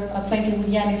are acquainted with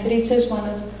Yannis Ritsos, one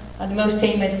of the most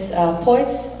famous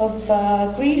poets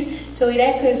of Greece. So it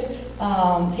echoes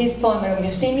his poem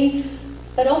Romeo Sinica,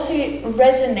 but also it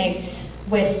resonates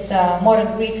with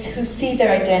modern Greeks who see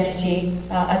their identity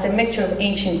as a mixture of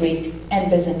ancient Greek and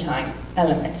Byzantine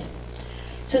elements.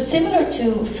 So similar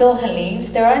to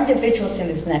Philhellenes, there are individuals in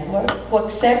this network who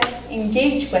accept,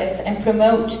 engage with, and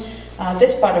promote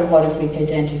this part of modern Greek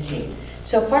identity.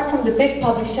 So apart from the big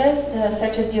publishers,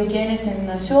 such as Diogenes and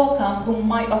Suokam, who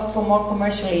might opt for more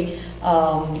commercially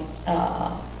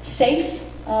safe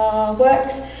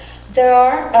works, there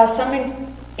are some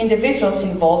individuals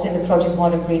involved in the project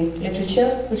Modern Greek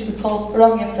Literature, which we call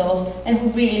Romeophils, and who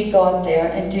really go out there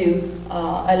and do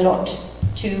a lot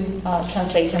to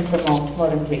translate and promote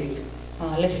modern Greek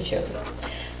literature.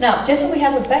 Now, just so we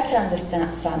have a better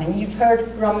understanding, you've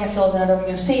heard Romeophils and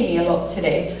Romeo Sinica a lot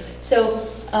today. So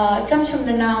it comes from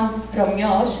the noun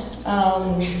Romeos,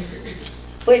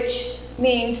 which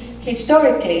means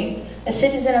historically a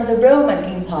citizen of the Roman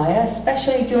Empire,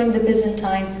 especially during the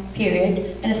Byzantine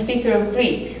period, and a speaker of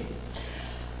Greek.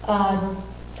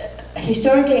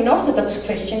 Historically an Orthodox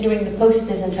Christian during the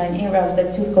post-Byzantine era of the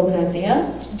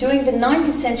Turkocratia. During the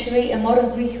 19th century, a modern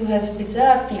Greek who has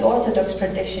preserved the Orthodox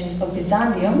tradition of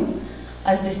Byzantium,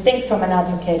 as distinct from an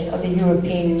advocate of the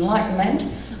European Enlightenment,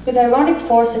 with ironic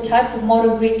force a type of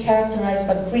modern Greek characterized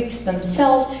by Greeks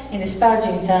themselves in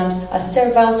disparaging terms as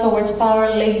servile towards power,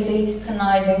 lazy,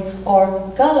 conniving,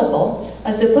 or gullible,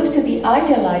 as opposed to the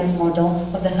idealized model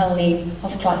of the Hellene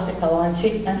of classical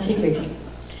antiquity.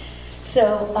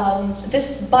 So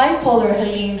this bipolar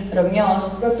Hellene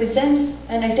Romeos represents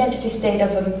an identity state of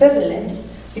ambivalence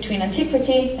between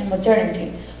antiquity and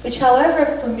modernity, which,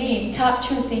 however, for me,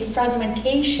 captures the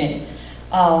fragmentation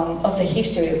of the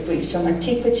history of Greece, from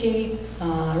antiquity,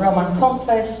 Roman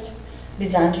conquest,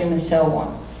 Byzantium, and so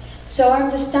on. So our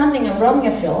understanding of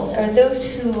Romeophils are those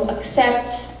who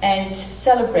accept and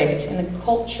celebrate in the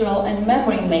cultural and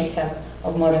memory makeup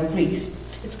of modern Greece,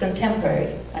 its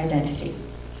contemporary identity.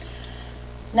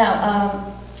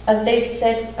 Now, as David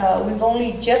said, we've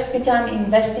only just begun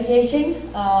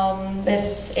investigating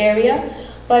this area,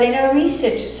 but in our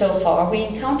research so far, we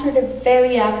encountered a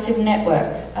very active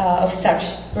network of such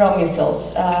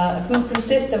Romeophils, who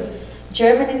consist of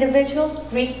German individuals,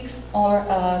 Greeks, or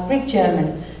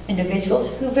Greek-German individuals,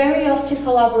 who very often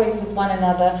collaborate with one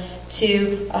another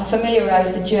to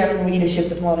familiarize the German readership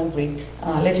with modern Greek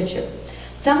literature.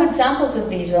 Some examples of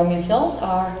these Romeophils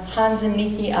are Hans and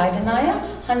Niki Eidenaya.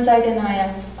 Hans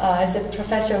Eidenaya is a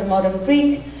professor of modern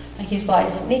Greek, and his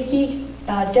wife Niki.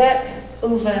 Dirk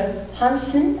Uwe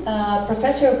Hansen,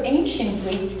 professor of ancient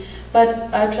Greek, but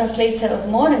a translator of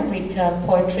modern Greek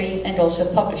poetry and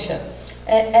also publisher.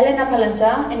 Elena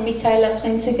Palanza and Michaela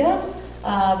Plinziger,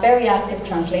 very active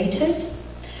translators.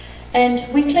 And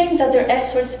we claim that their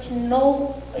efforts can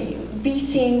all be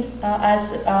seen as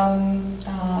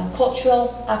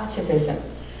cultural activism.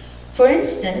 For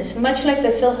instance, much like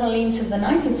the Philhellenes of the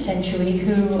 19th century,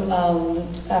 who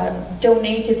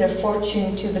donated their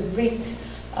fortune to the Greek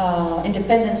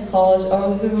independence cause,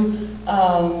 or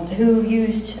who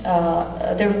used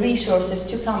their resources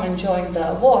to come and join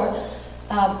the war,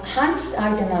 Hans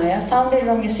Eidenayer founded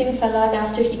Romjasini Verlag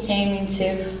after he came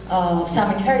into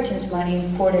some inheritance money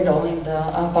and poured it all in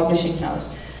the publishing house.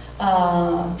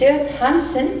 Dirk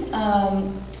Hansen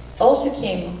also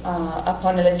came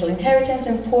upon a little inheritance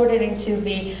and poured it into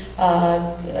the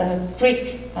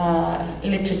Greek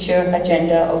literature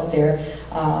agenda of their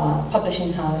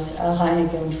publishing house,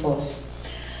 Heinrich und Voss.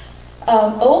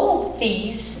 All of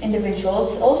these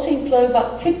individuals also employ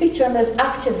what could be termed as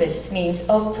activist means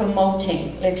of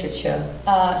promoting literature.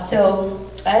 So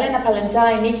Elena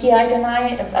Palenzai and Niki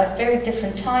Eidenayer at very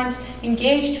different times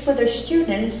engaged with their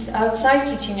students outside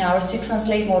teaching hours to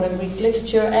translate modern Greek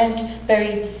literature and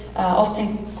very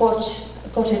often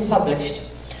got it published.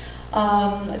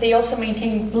 They also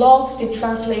maintain blogs. They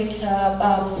translate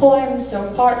poems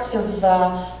or parts of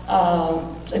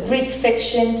Greek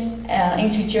fiction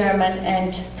into German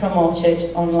and promote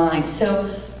it online. So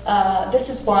this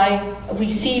is why we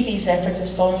see these efforts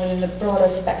as falling within the broader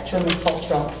spectrum of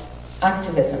cultural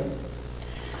activism.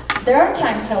 There are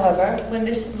times, however, when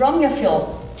this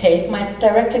Romjophil take might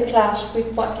directly clash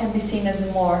with what can be seen as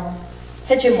a more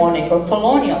hegemonic or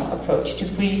colonial approach to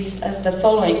Greece, as the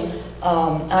following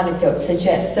anecdote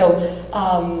suggests. So,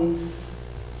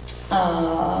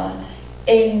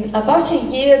 in about a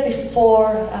year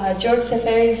before George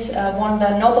Seferis won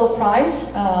the Nobel Prize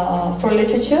for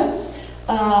Literature,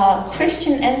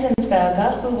 Christian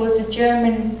Enzensberger, who was a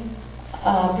German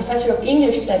professor of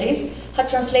English studies, had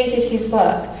translated his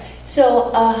work.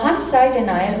 So Hans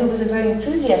Eidenayer, who was a very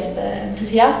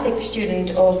enthusiastic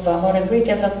student of modern Greek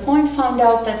at that point, found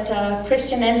out that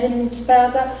Christian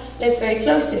Enzensberger lived very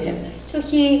close to him. So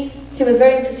he was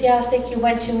very enthusiastic. He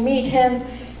went to meet him,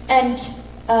 and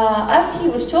as he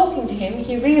was talking to him,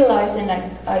 he realized, and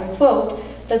I quote,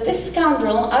 that this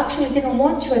scoundrel actually didn't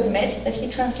want to admit that he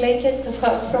translated the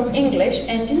work from English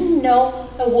and didn't know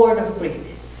a word of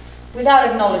Greek, without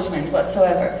acknowledgement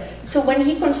whatsoever. So when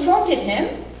he confronted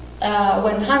him,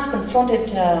 when Hans confronted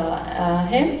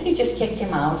him, he just kicked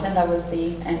him out, and that was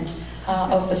the end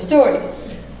of the story.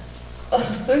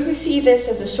 We see this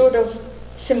as a sort of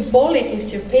symbolic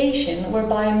usurpation,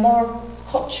 whereby a more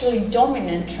culturally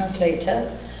dominant translator,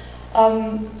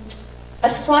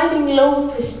 ascribing low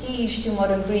prestige to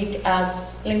modern Greek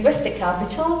as linguistic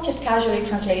capital, just casually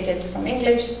translated from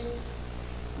English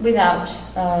without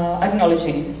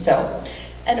acknowledging so.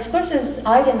 And of course, as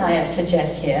Eidenayer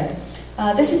suggests here,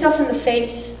 this is often the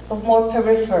fate of more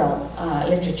peripheral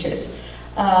literatures,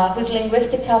 whose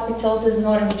linguistic capital does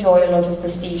not enjoy a lot of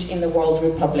prestige in the World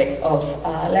Republic of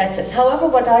Letters. However,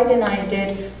 what Eidenayer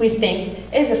did, we think,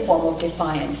 is a form of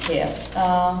defiance here.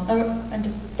 And a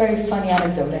very funny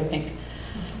anecdote, I think.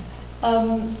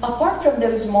 Apart from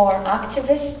those more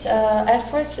activist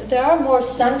efforts, there are more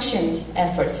sanctioned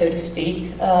efforts, so to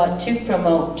speak, to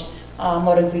promote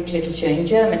modern Greek literature in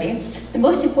Germany. The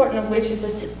most important of which is the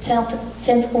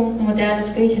Zentrum Modernes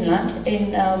Griechenland,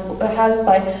 housed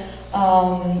by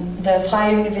the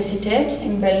Freie Universität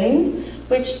in Berlin,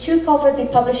 which took over the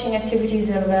publishing activities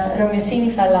of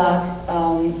Romjasini Verlag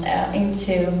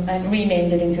and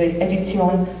renamed it into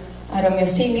Edition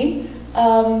Romjasini.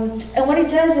 And what it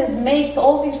does is make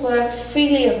all these works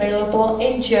freely available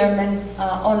in German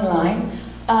online.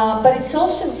 But it's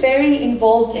also very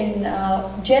involved in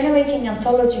generating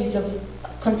anthologies of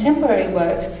contemporary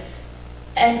works,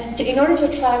 and in order to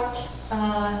attract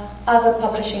other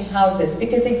publishing houses,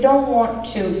 because they don't want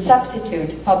to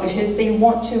substitute publishers, they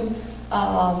want to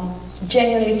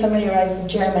genuinely familiarize the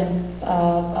German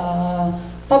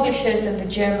publishers and the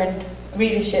German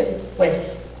readership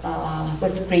with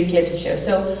Greek literature.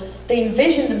 So they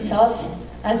envision themselves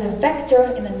as a vector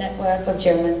in the network of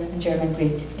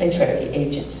German-Greek literary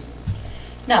agents.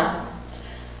 Now,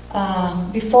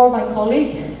 before my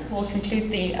colleague will conclude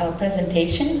the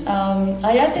presentation,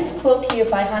 I add this quote here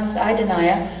by Hans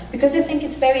Eidenayer because I think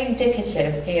it's very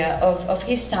indicative here of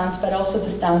his stance, but also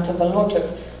the stance of a lot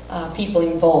of people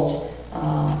involved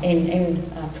in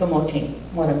promoting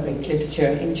modern Greek literature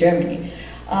in Germany.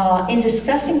 In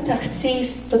discussing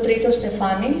Taxis to Trito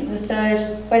Stefani, the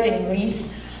third wedding wreath,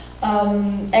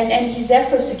 and his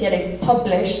efforts to get it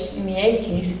published in the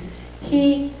 80s,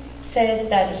 he says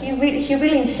that he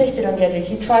really insisted on getting it.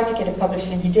 He tried to get it published,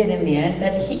 and he did in the end,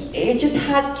 that it just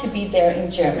had to be there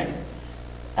in German,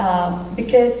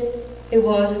 because it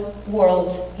was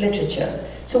world literature.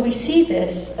 So we see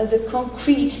this as a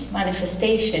concrete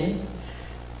manifestation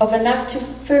of an act to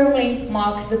firmly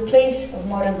mark the place of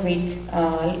modern Greek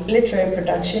literary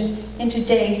production in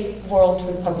today's World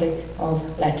Republic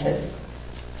of Letters.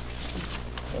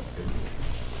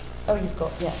 Oh, you've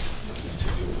got, yeah.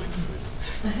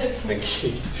 Thank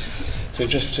you. So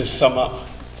just to sum up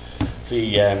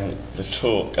the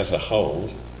talk as a whole.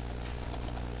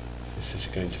 This is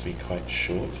going to be quite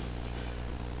short,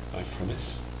 I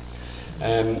promise.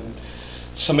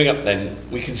 Summing up then,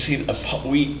 we can see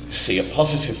we see a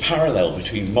positive parallel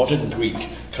between modern Greek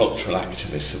cultural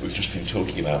activists that we've just been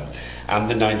talking about and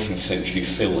the 19th century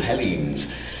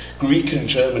Philhellenes. Greek and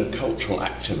German cultural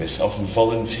activists often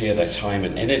volunteer their time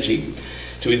and energy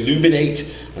to illuminate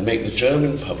and make the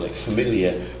German public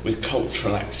familiar with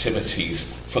cultural activities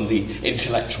from the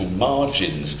intellectual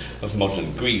margins of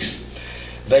modern Greece.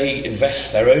 They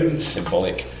invest their own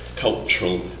symbolic,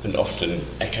 cultural and often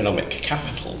economic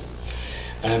capital.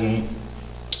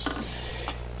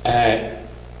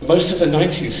 Most of the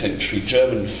 19th century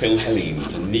German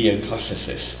Philhellenes and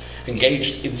neoclassicists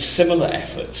engaged in similar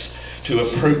efforts to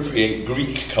appropriate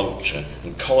Greek culture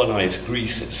and colonise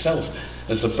Greece itself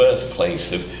as the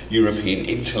birthplace of European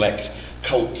intellect,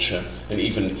 culture and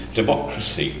even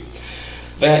democracy.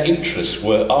 Their interests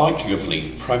were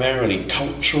arguably primarily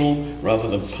cultural rather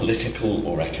than political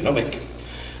or economic.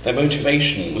 Their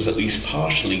motivation was at least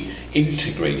partially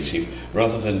integrative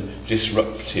rather than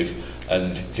disruptive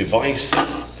and divisive.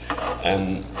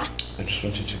 I just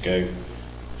wanted to go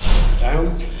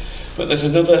down. But there's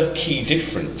another key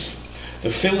difference. The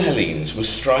Philhellenes were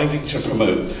striving to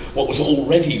promote what was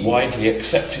already widely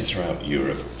accepted throughout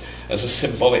Europe as a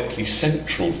symbolically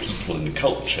central people and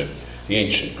culture, the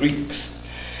ancient Greeks.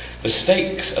 The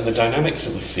stakes and the dynamics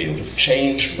of the field have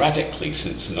changed radically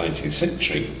since the 19th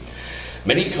century.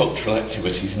 Many cultural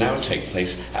activities now take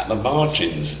place at the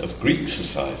margins of Greek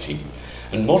society,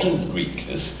 and modern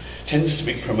Greekness tends to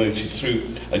be promoted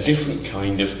through a different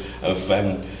kind of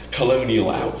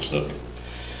colonial outlook.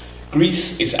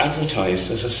 Greece is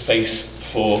advertised as a space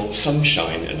for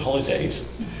sunshine and holidays,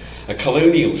 a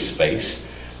colonial space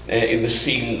in the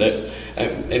sense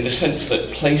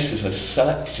that places are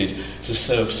selected to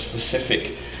serve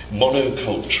specific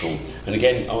monocultural and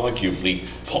again arguably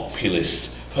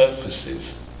populist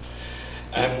purposes.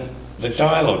 The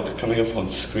dialogue coming up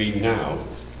on screen now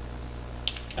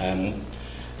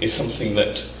is something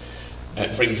that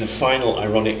brings a final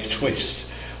ironic twist.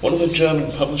 One of the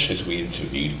German publishers we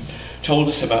interviewed told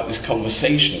us about this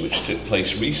conversation which took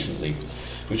place recently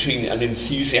between an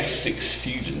enthusiastic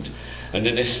student and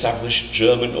an established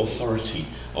German authority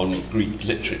on Greek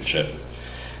literature.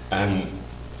 Do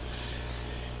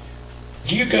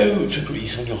you go to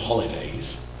Greece on your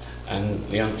holidays? And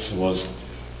the answer was,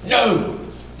 no!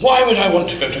 Why would I want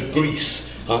to go to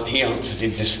Greece? He answered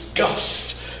in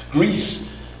disgust. Greece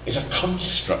is a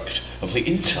construct of the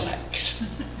intellect.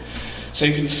 So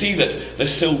you can see that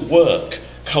there's still work,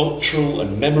 cultural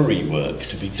and memory work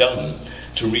to be done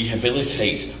to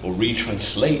rehabilitate or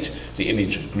retranslate the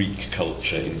image of Greek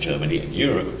culture in Germany and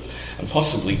Europe, and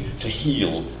possibly to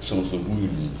heal some of the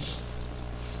wounds.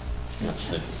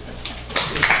 That's it.